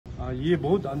ये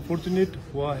बहुत अनफॉर्चुनेट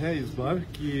हुआ है इस बार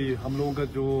कि हम लोगों का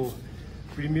जो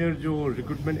प्रीमियर जो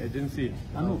recruitment agency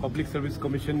public service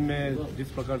commission में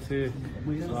जिस प्रकार से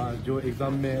जो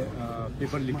एग्जाम में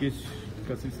पेपर लीकेज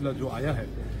का सिलसिला जो आया है,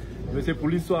 वैसे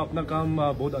पुलिस तो अपना काम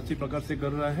बहुत अच्छी प्रकार से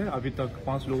कर रहा है। अभी तक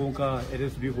 5 लोगों का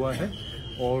अरेस्ट भी हुआ है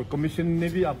और कमीशन ने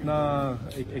भी अपना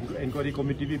एक इंक्वायरी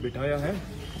कमेटी भी बिठाया है।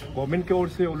 गवर्नमेंट की ओर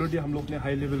से ऑलरेडी हम लोग ने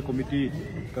हाई लेवल कमेटी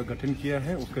का गठन किया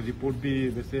है। उसका रिपोर्ट भी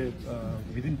वैसे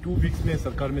विदिन 2 वीक्स में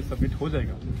सरकार में सबमिट हो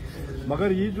जाएगा।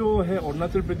 मगर ये जो है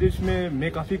अरुणाचल प्रदेश में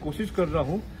मैं काफ़ी कोशिश कर रहा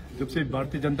हूँ, जब से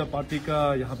भारतीय जनता पार्टी का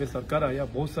यहाँ पे सरकार आया,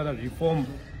 बहुत सारा रिफॉर्म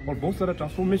और बहुत सारा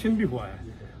ट्रांसफॉर्मेशन भी हुआ है।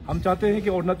 हम चाहते हैं कि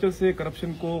अरुणाचल से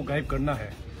करप्शन को गायब करना है।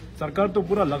 सरकार तो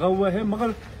पूरा लगा हुआ है,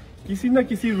 मगर किसी न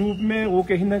किसी रूप में वो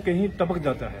कहीं ना कहीं टपक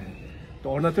जाता है।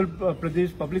 तो Arunachal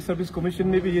Pradesh public service commission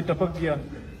में भी ये टपक गया।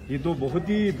 ये तो बहुत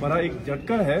ही बड़ा एक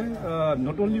झटका है,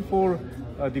 not only for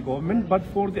the government but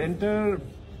for the entire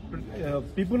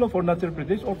people of Arunachal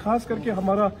Pradesh. और खास करके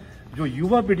हमारा जो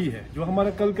युवा पीढ़ी है, जो हमारा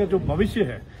कल का जो भविष्य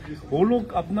है, वो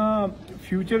लोग अपना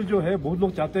फ्यूचर जो है, बहुत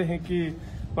लोग चाहते हैं कि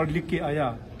पढ़ लिख के आया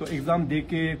तो एग्जाम दे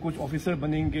के कुछ ऑफिसर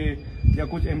बनेंगे या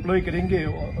कुछ एम्प्लॉय करेंगे,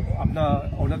 अपना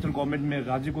अरुणाचल गवर्नमेंट में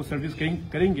राज्य को सर्विस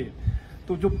करेंगे।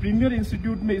 तो जो प्रीमियर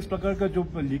इंस्टीट्यूट में इस प्रकार का जो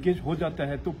लीकेज हो जाता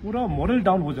है तो पूरा मॉरल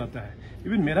डाउन हो जाता है।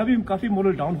 इवन मेरा भी काफी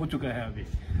मॉरल डाउन हो चुका है अभी।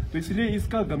 तो इसलिए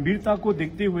इसका गंभीरता को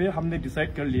देखते हुए हमने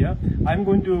डिसाइड कर लिया, I am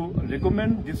going to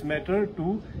recommend this matter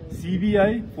to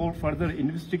CBI for further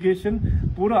investigation.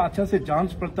 पूरा अच्छा से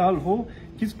जांच पड़ताल हो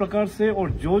किस प्रकार से,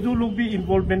 और जो लोग भी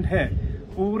इन्वॉल्वमेंट है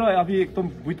पूरा अभी एकदम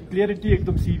विथ क्लियरिटी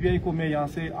एकदम CBI को मैं यहाँ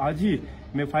से आज ही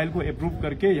मैं फाइल को अप्रूव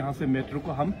करके यहाँ से मैटर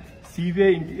को हम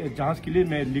CBI जांच के लिए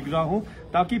मैं लिख रहा हूँ,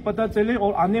 ताकि पता चले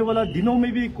और आने वाला दिनों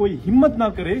में भी कोई हिम्मत ना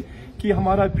करे कि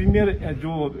हमारा प्रीमियर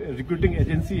जो रिक्रूटिंग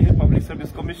एजेंसी है, पब्लिक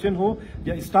सर्विस कमीशन हो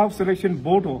या स्टाफ सिलेक्शन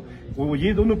बोर्ड हो, वो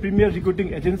ये दोनों प्रीमियर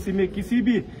रिक्रूटिंग एजेंसी में किसी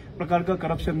भी प्रकार का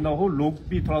करप्शन ना हो, लोग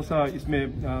भी थोड़ा सा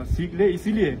इसमें सीख ले।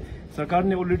 इसीलिए सरकार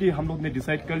ने ऑलरेडी हम लोग ने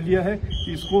डिसाइड कर लिया है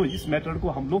कि इस मैटर को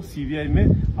हम लोग CBI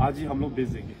में आज ही हम लोग भेज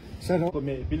देंगे। सर तो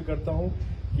मैं अपील करता हूँ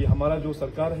कि हमारा जो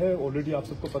सरकार है, ऑलरेडी आप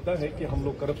सबको पता है कि हम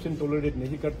लोग करप्शन टॉलरेट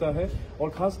नहीं करता है, और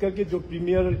खास करके जो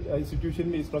प्रीमियर इंस्टीट्यूशन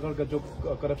में इस प्रकार का जो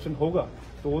करप्शन होगा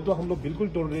तो वो तो हम लोग बिल्कुल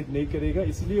टॉलरेट नहीं करेगा।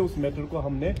 इसलिए उस मैटर को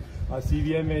हमने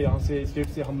CBI में यहाँ से स्टेट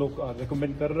से हम लोग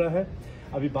रिकमेंड कर रहा है।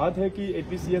 अभी बात है कि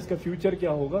APCS का फ्यूचर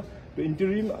क्या होगा, तो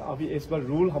इंटरिम अभी इस पर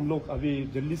रूल हम लोग अभी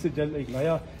जल्दी से जल्द एक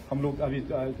नया हम लोग अभी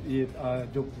ये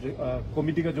जो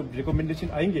कमेटी का जो रिकमेंडेशन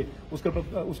आएंगे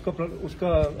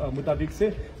उसका मुताबिक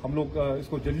से हम लोग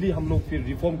इसको जल्दी हम लोग फिर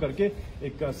रिफॉर्म करके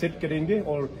एक सेट करेंगे,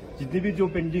 और जितनी भी जो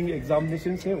पेंडिंग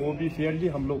एग्जामिनेशन है वो भी फेयरली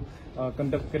हम लोग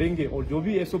कंडक्ट करेंगे। और जो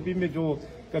भी SOP में जो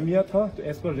कमियां था तो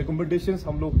एज पर रिकमेंडेशंस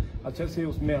हम लोग अच्छे से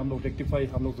उसमें हम लोग रेक्टिफाई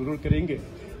हम लोग जरूर करेंगे।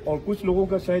 और कुछ लोगों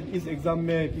का शायद इस एग्जाम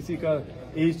में किसी का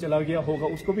एज चला गया होगा,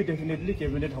 उसको भी डेफिनेटली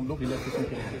कैबिनेट हम लोग रिलैक्सेशन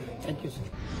करेंगे। Thank you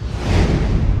sir.